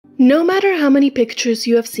No matter how many pictures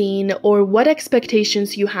you have seen or what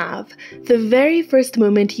expectations you have, the very first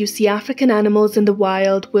moment you see African animals in the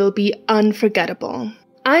wild will be unforgettable.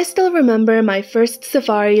 I still remember my first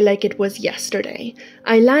safari like it was yesterday.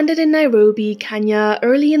 I landed in Nairobi, Kenya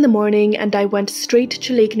early in the morning and I went straight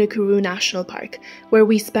to Lake Nakuru National Park, where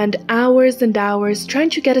we spent hours and hours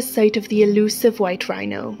trying to get a sight of the elusive white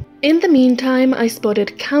rhino. In the meantime, I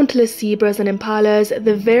spotted countless zebras and impalas,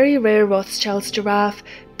 the very rare Rothschild's giraffe,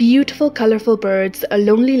 beautiful colorful birds, a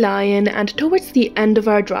lonely lion, and towards the end of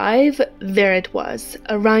our drive, there it was,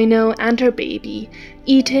 a rhino and her baby,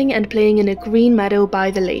 eating and playing in a green meadow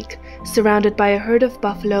by the lake, surrounded by a herd of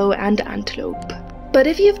buffalo and antelope. But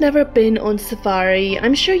if you've never been on safari,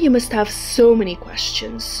 I'm sure you must have so many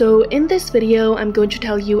questions, so in this video I'm going to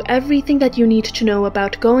tell you everything that you need to know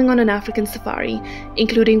about going on an African safari,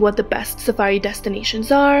 including what the best safari destinations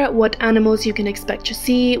are, what animals you can expect to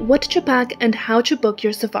see, what to pack, and how to book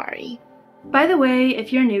your safari. By the way,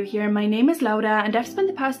 if you're new here, my name is Laura and I've spent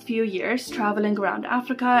the past few years traveling around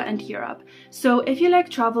Africa and Europe. So if you like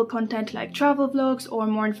travel content like travel vlogs or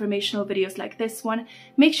more informational videos like this one,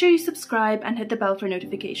 make sure you subscribe and hit the bell for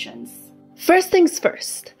notifications. First things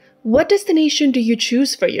first, what destination do you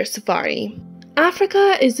choose for your safari?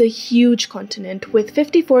 Africa is a huge continent with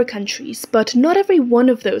 54 countries, but not every one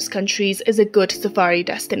of those countries is a good safari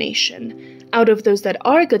destination. Out of those that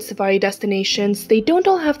are good safari destinations, they don't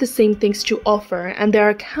all have the same things to offer, and there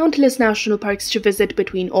are countless national parks to visit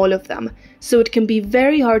between all of them, so it can be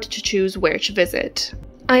very hard to choose where to visit.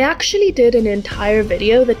 I actually did an entire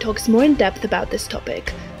video that talks more in depth about this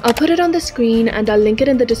topic. I'll put it on the screen and I'll link it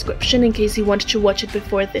in the description in case you want to watch it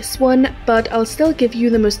before this one, but I'll still give you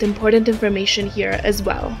the most important information here as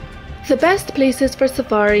well. The best places for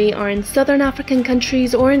safari are in southern African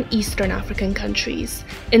countries or in eastern African countries.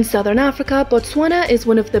 In southern Africa, Botswana is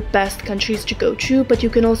one of the best countries to go to, but you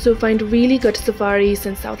can also find really good safaris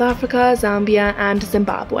in South Africa, Zambia, and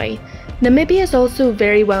Zimbabwe. Namibia is also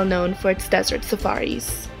very well known for its desert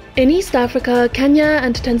safaris. In East Africa, Kenya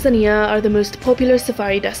and Tanzania are the most popular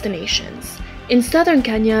safari destinations. In southern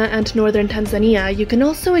Kenya and northern Tanzania, you can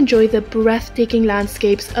also enjoy the breathtaking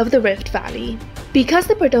landscapes of the Rift Valley. Because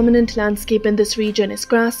the predominant landscape in this region is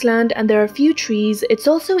grassland and there are few trees, it's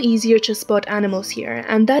also easier to spot animals here,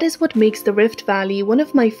 and that is what makes the Rift Valley one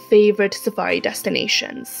of my favorite safari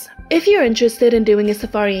destinations. If you're interested in doing a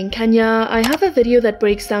safari in Kenya, I have a video that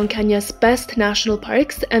breaks down Kenya's best national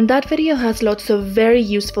parks, and that video has lots of very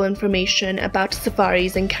useful information about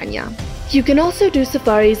safaris in Kenya. You can also do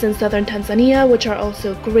safaris in southern Tanzania, which are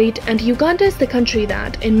also great, and Uganda is the country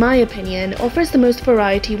that, in my opinion, offers the most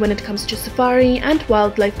variety when it comes to safari and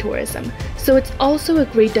wildlife tourism, so it's also a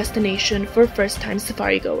great destination for first-time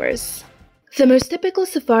safari goers. The most typical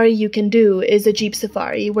safari you can do is a jeep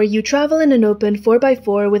safari, where you travel in an open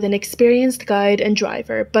 4x4 with an experienced guide and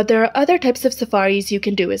driver, but there are other types of safaris you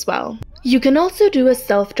can do as well. You can also do a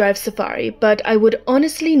self-drive safari, but I would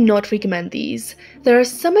honestly not recommend these. There are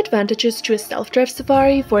some advantages to a self-drive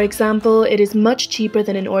safari. For example, it is much cheaper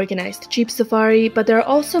than an organized jeep safari, but there are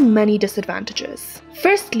also many disadvantages.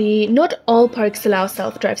 Firstly, not all parks allow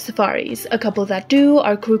self-drive safaris. A couple that do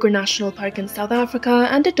are Kruger National Park in South Africa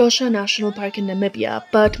and Etosha National Park in Namibia,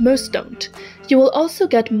 but most don't. You will also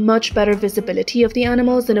get much better visibility of the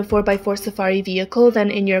animals in a 4x4 safari vehicle than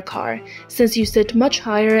in your car, since you sit much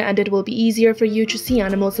higher and it will be easier for you to see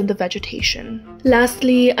animals in the vegetation.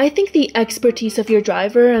 Lastly, I think the expertise of your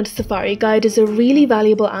driver and safari guide is a really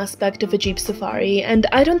valuable aspect of a jeep safari, and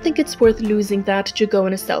I don't think it's worth losing that to go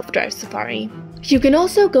on a self-drive safari. You can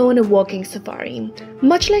also go on a walking safari.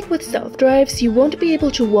 Much like with self-drives, you won't be able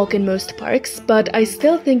to walk in most parks, but I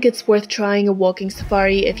still think it's worth trying a walking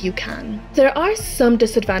safari if you can. There are some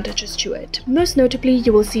disadvantages to it. Most notably,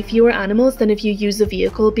 you will see fewer animals than if you use a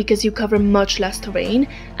vehicle because you cover much less terrain,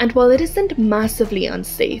 and while it isn't massively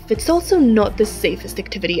unsafe, it's also not the safest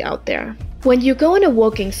activity out there. When you go on a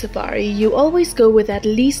walking safari, you always go with at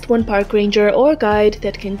least one park ranger or guide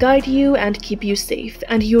that can guide you and keep you safe,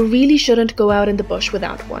 and you really shouldn't go out in the bush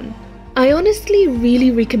without one. I honestly really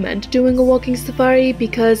recommend doing a walking safari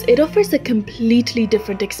because it offers a completely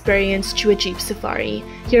different experience to a jeep safari.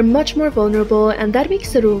 You're much more vulnerable, and that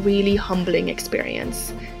makes it a really humbling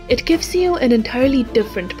experience. It gives you an entirely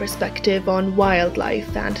different perspective on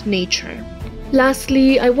wildlife and nature.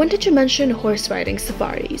 Lastly, I wanted to mention horse riding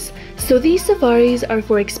safaris. So these safaris are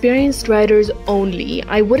for experienced riders only.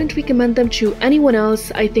 I wouldn't recommend them to anyone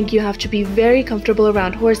else. I think you have to be very comfortable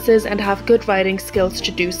around horses and have good riding skills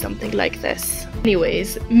to do something like this.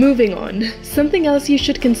 Anyways, moving on. Something else you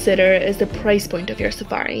should consider is the price point of your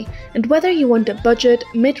safari, and whether you want a budget,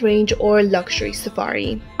 mid-range or luxury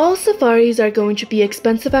safari. All safaris are going to be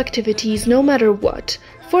expensive activities no matter what,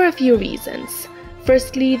 for a few reasons.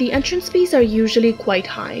 Firstly, the entrance fees are usually quite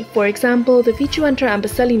high. For example, the fee to enter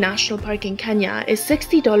Amboseli National Park in Kenya is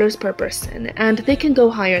 $60 per person, and they can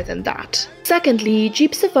go higher than that. Secondly,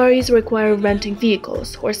 jeep safaris require renting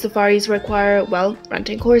vehicles, horse safaris require, well,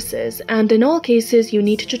 renting horses, and in all cases you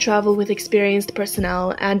need to travel with experienced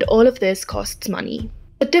personnel, and all of this costs money.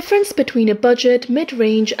 The difference between a budget,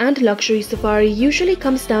 mid-range and luxury safari usually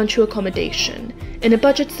comes down to accommodation. In a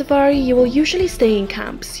budget safari, you will usually stay in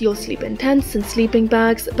camps, you'll sleep in tents and sleeping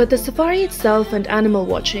bags, but the safari itself and animal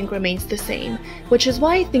watching remains the same, which is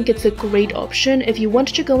why I think it's a great option if you want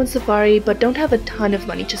to go on safari but don't have a ton of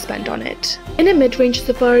money to spend on it. In a mid-range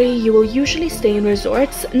safari, you will usually stay in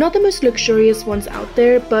resorts, not the most luxurious ones out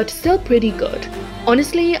there, but still pretty good.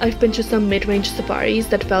 Honestly, I've been to some mid-range safaris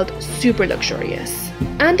that felt super luxurious.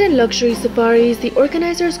 And in luxury safaris, the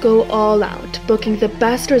organizers go all out, booking the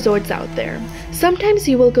best resorts out there. Sometimes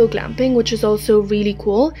you will go glamping, which is also really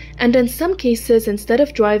cool, and in some cases, instead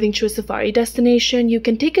of driving to a safari destination, you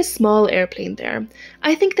can take a small airplane there.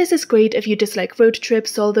 I think this is great if you dislike road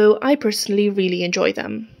trips, although I personally really enjoy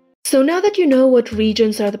them. So now that you know what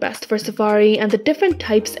regions are the best for safari and the different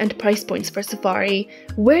types and price points for safari,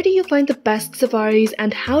 where do you find the best safaris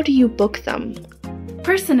and how do you book them?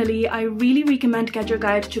 Personally, I really recommend Get Your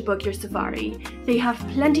Guide to book your safari. They have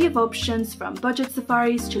plenty of options from budget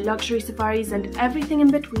safaris to luxury safaris and everything in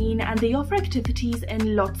between, and they offer activities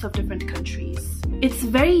in lots of different countries. It's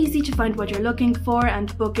very easy to find what you're looking for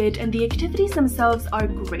and book it, and the activities themselves are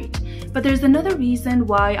great. But there's another reason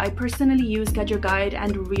why I personally use Get Your Guide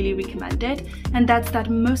and really recommend it, and that's that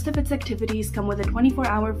most of its activities come with a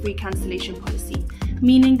 24-hour free cancellation policy,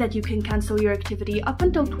 meaning that you can cancel your activity up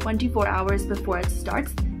until 24 hours before it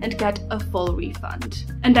starts and get a full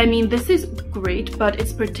refund. And I mean, this is great, but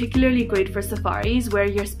it's particularly great for safaris where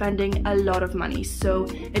you're spending a lot of money, so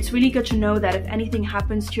it's really good to know that if anything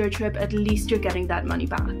happens to your trip, at least you're getting that money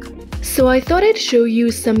back. So I thought I'd show you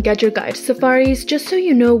some Get Your Guide safaris just so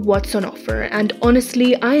you know what's on offer, and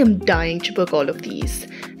honestly, I am dying to book all of these.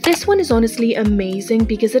 This one is honestly amazing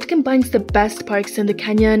because it combines the best parks in the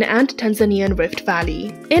Kenyan and Tanzanian Rift Valley.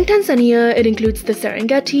 In Tanzania, it includes the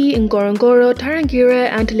Serengeti, Ngorongoro, Tarangire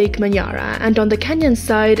and Lake Manyara, and on the Kenyan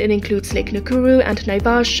side, it includes Lake Nakuru and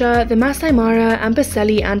Naivasha, the Masai Mara,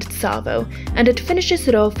 Amboseli and Tsavo, and it finishes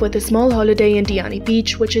it off with a small holiday in Diani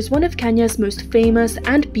Beach, which is one of Kenya's most famous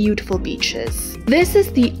and beautiful beaches. This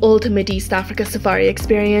is the ultimate East Africa safari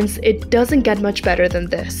experience. It doesn't get much better than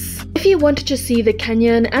this. If you want to see the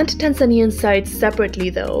Kenyan and Tanzanian sides separately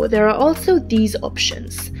though, there are also these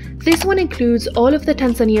options. This one includes all of the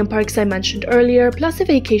Tanzanian parks I mentioned earlier, plus a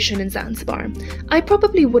vacation in Zanzibar. I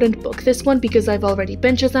probably wouldn't book this one because I've already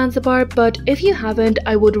been to Zanzibar, but if you haven't,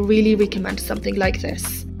 I would really recommend something like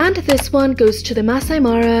this. And this one goes to the Masai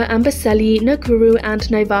Mara, Amboseli, Nakuru and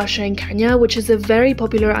Naivasha in Kenya, which is a very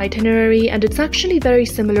popular itinerary and it's actually very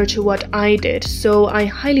similar to what I did, so I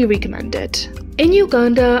highly recommend it. In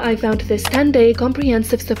Uganda, I found this 10-day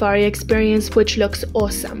comprehensive safari experience which looks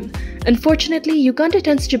awesome. Unfortunately, Uganda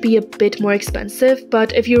tends to be a bit more expensive,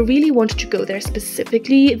 but if you really want to go there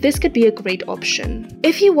specifically, this could be a great option.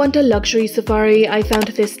 If you want a luxury safari, I found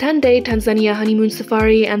this 10-day Tanzania honeymoon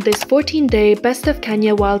safari and this 14-day Best of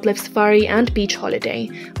Kenya wildlife safari and beach holiday.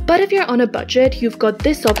 But if you're on a budget, you've got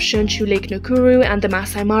this option to Lake Nakuru and the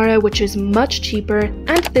Masai Mara, which is much cheaper,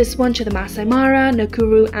 and this one to the Masai Mara,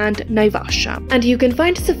 Nakuru and Naivasha. And you can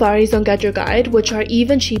find safaris on Get Your Guide which are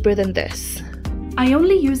even cheaper than this. I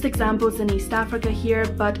only used examples in East Africa here,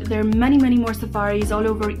 but there are many more safaris all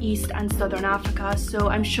over East and Southern Africa, so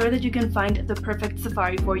I'm sure that you can find the perfect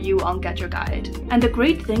safari for you on Get Your Guide. And the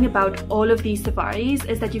great thing about all of these safaris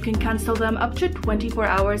is that you can cancel them up to 24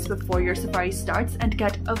 hours before your safari starts and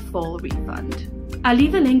get a full refund. I'll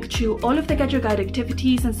leave a link to all of the Get Your Guide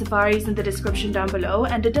activities and safaris in the description down below,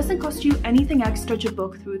 and it doesn't cost you anything extra to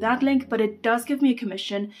book through that link, but it does give me a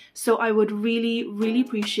commission, so I would really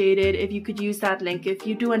appreciate it if you could use that link if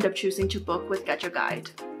you do end up choosing to book with Get Your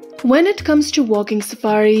Guide. When it comes to walking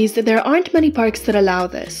safaris, there aren't many parks that allow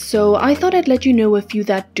this, so I thought I'd let you know a few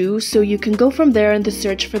that do so you can go from there in the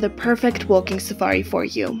search for the perfect walking safari for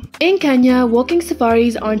you. In Kenya, walking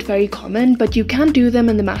safaris aren't very common, but you can do them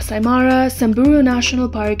in the Masai Mara, Samburu National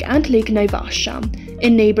Park and Lake Naivasha.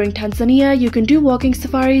 In neighboring Tanzania, you can do walking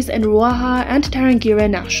safaris in Ruaha and Tarangire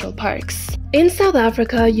National Parks. In South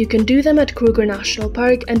Africa, you can do them at Kruger National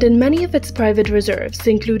Park and in many of its private reserves,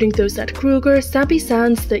 including those at Kruger, Sabi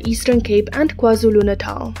Sands, the Eastern Cape and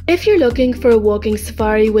KwaZulu-Natal. If you're looking for a walking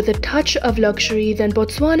safari with a touch of luxury, then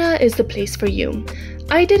Botswana is the place for you.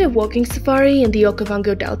 I did a walking safari in the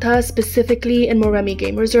Okavango Delta, specifically in Moremi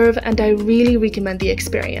Game Reserve, and I really recommend the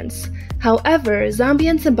experience. However, Zambia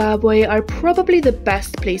and Zimbabwe are probably the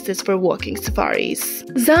best places for walking safaris.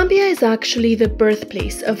 Zambia is actually the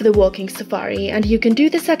birthplace of the walking safari, and you can do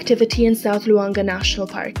this activity in South Luanga National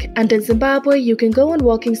Park. And in Zimbabwe, you can go on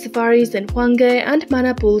walking safaris in Hwange and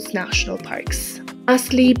Manapul's national parks.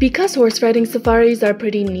 Lastly, because horse riding safaris are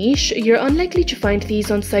pretty niche, you're unlikely to find these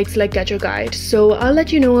on sites like Get Your Guide, so I'll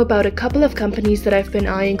let you know about a couple of companies that I've been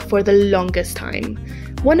eyeing for the longest time.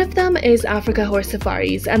 One of them is Africa Horse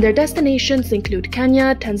Safaris, and their destinations include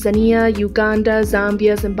Kenya, Tanzania, Uganda,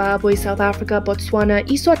 Zambia, Zimbabwe, South Africa, Botswana,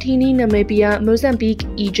 Eswatini, Namibia, Mozambique,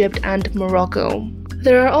 Egypt, and Morocco.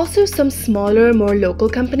 There are also some smaller, more local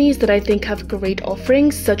companies that I think have great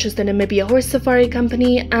offerings, such as the Namibia Horse Safari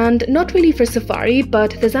Company, and not really for safari,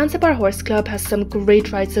 but the Zanzibar Horse Club has some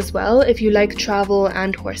great rides as well if you like travel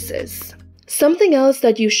and horses. Something else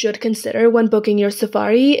that you should consider when booking your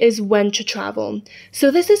safari is when to travel. So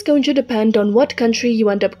this is going to depend on what country you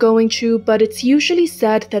end up going to, but it's usually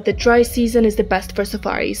said that the dry season is the best for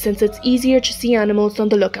safaris since it's easier to see animals on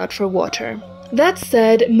the lookout for water. That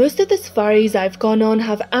said, most of the safaris I've gone on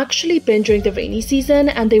have actually been during the rainy season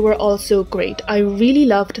and they were also great. I really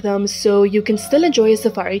loved them, so you can still enjoy a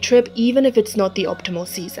safari trip even if it's not the optimal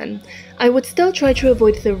season. I would still try to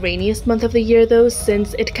avoid the rainiest month of the year though,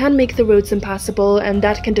 since it can make the roads impassable and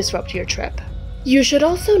that can disrupt your trip. You should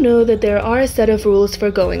also know that there are a set of rules for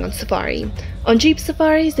going on safari. On jeep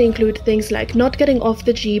safaris, they include things like not getting off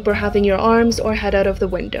the jeep or having your arms or head out of the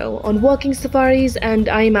window. On walking safaris, and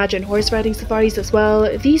I imagine horse riding safaris as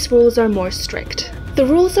well, these rules are more strict. The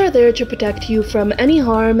rules are there to protect you from any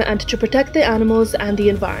harm and to protect the animals and the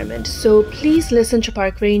environment, so please listen to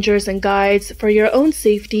park rangers and guides for your own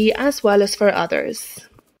safety as well as for others.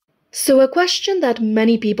 So a question that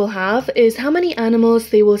many people have is how many animals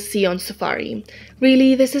they will see on safari.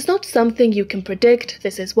 Really, this is not something you can predict.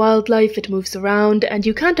 This is wildlife, it moves around, and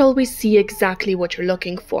you can't always see exactly what you're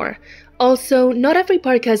looking for. Also, not every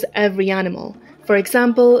park has every animal. For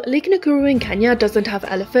example, Lake Nakuru in Kenya doesn't have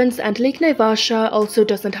elephants, and Lake Naivasha also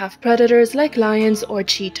doesn't have predators like lions or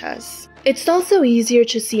cheetahs. It's also easier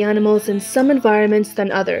to see animals in some environments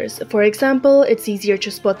than others. For example, it's easier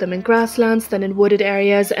to spot them in grasslands than in wooded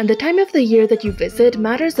areas, and the time of the year that you visit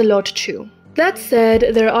matters a lot too. That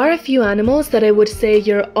said, there are a few animals that I would say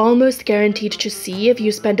you're almost guaranteed to see if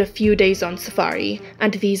you spend a few days on safari,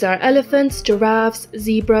 and these are elephants, giraffes,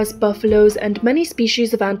 zebras, buffaloes, and many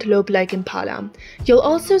species of antelope like impala. You'll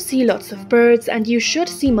also see lots of birds, and you should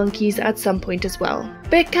see monkeys at some point as well.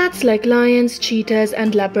 Big cats like lions, cheetahs,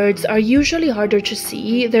 and leopards are usually harder to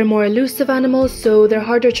see. They're more elusive animals, so they're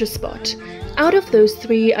harder to spot. Out of those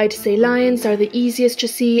three, I'd say lions are the easiest to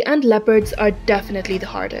see, and leopards are definitely the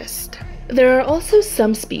hardest. There are also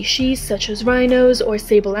some species, such as rhinos or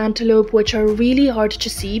sable antelope, which are really hard to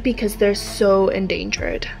see because they're so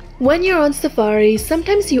endangered. When you're on safari,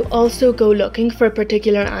 sometimes you also go looking for a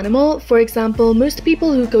particular animal. For example, most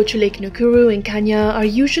people who go to Lake Nakuru in Kenya are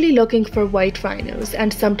usually looking for white rhinos,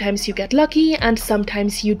 and sometimes you get lucky and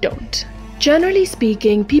sometimes you don't. Generally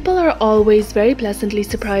speaking, people are always very pleasantly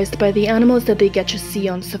surprised by the animals that they get to see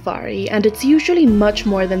on safari, and it's usually much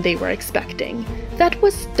more than they were expecting. That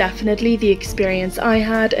was definitely the experience I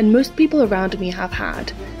had and most people around me have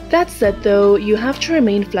had. That said though, you have to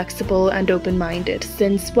remain flexible and open-minded,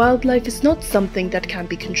 since wildlife is not something that can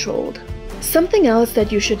be controlled. Something else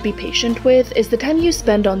that you should be patient with is the time you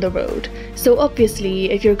spend on the road. So obviously,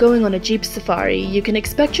 if you're going on a jeep safari, you can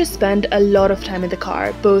expect to spend a lot of time in the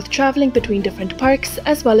car, both traveling between different parks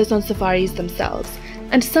as well as on safaris themselves.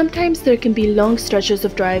 And sometimes there can be long stretches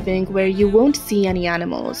of driving where you won't see any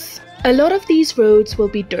animals. A lot of these roads will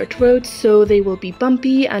be dirt roads, so they will be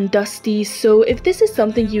bumpy and dusty, so if this is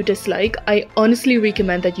something you dislike, I honestly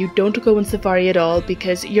recommend that you don't go on safari at all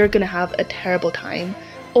because you're gonna have a terrible time.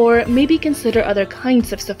 Or maybe consider other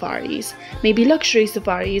kinds of safaris. Maybe luxury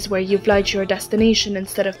safaris where you fly to your destination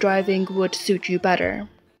instead of driving would suit you better.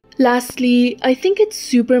 Lastly, I think it's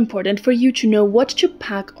super important for you to know what to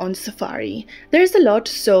pack on safari. There's a lot,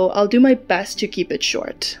 so I'll do my best to keep it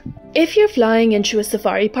short. If you're flying into a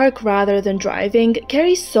safari park rather than driving,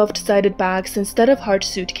 carry soft-sided bags instead of hard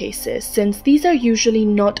suitcases, since these are usually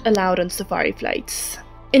not allowed on safari flights.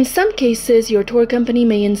 In some cases, your tour company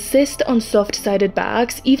may insist on soft-sided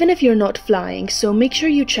bags even if you're not flying, so make sure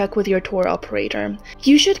you check with your tour operator.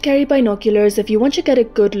 You should carry binoculars if you want to get a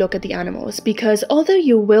good look at the animals, because although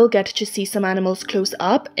you will get to see some animals close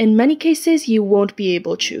up, in many cases you won't be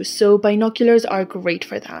able to, so binoculars are great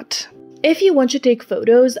for that. If you want to take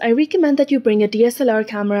photos, I recommend that you bring a DSLR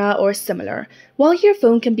camera or similar. While your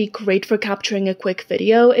phone can be great for capturing a quick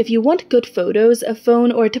video, if you want good photos, a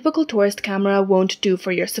phone or a typical tourist camera won't do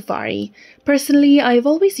for your safari. Personally, I've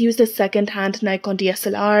always used a second-hand Nikon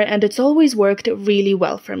DSLR and it's always worked really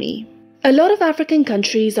well for me. A lot of African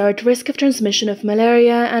countries are at risk of transmission of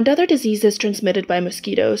malaria and other diseases transmitted by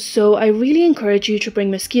mosquitoes, so I really encourage you to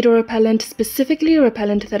bring mosquito repellent, specifically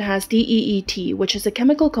repellent that has DEET, which is a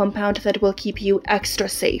chemical compound that will keep you extra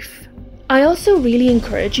safe. I also really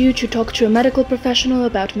encourage you to talk to a medical professional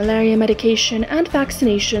about malaria medication and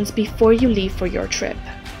vaccinations before you leave for your trip.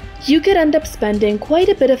 You could end up spending quite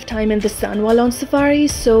a bit of time in the sun while on safari,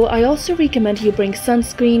 so I also recommend you bring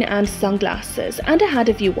sunscreen and sunglasses, and a hat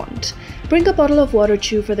if you want. Bring a bottle of water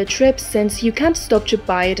too for the trip, since you can't stop to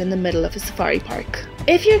buy it in the middle of a safari park.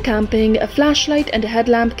 If you're camping, a flashlight and a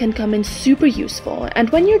headlamp can come in super useful,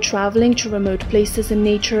 and when you're traveling to remote places in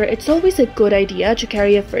nature, it's always a good idea to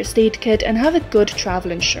carry a first aid kit and have a good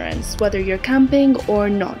travel insurance, whether you're camping or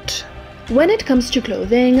not. When it comes to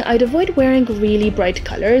clothing, I'd avoid wearing really bright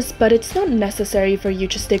colors, but it's not necessary for you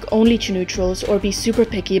to stick only to neutrals or be super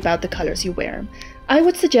picky about the colors you wear. I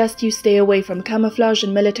would suggest you stay away from camouflage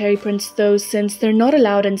and military prints though, since they're not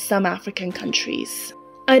allowed in some African countries.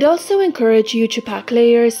 I'd also encourage you to pack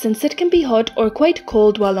layers, since it can be hot or quite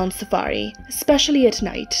cold while on safari, especially at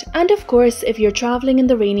night. And of course, if you're traveling in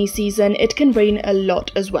the rainy season, it can rain a lot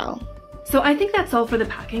as well. So I think that's all for the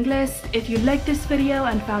packing list. If you liked this video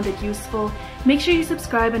and found it useful, make sure you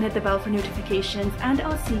subscribe and hit the bell for notifications, and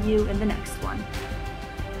I'll see you in the next one.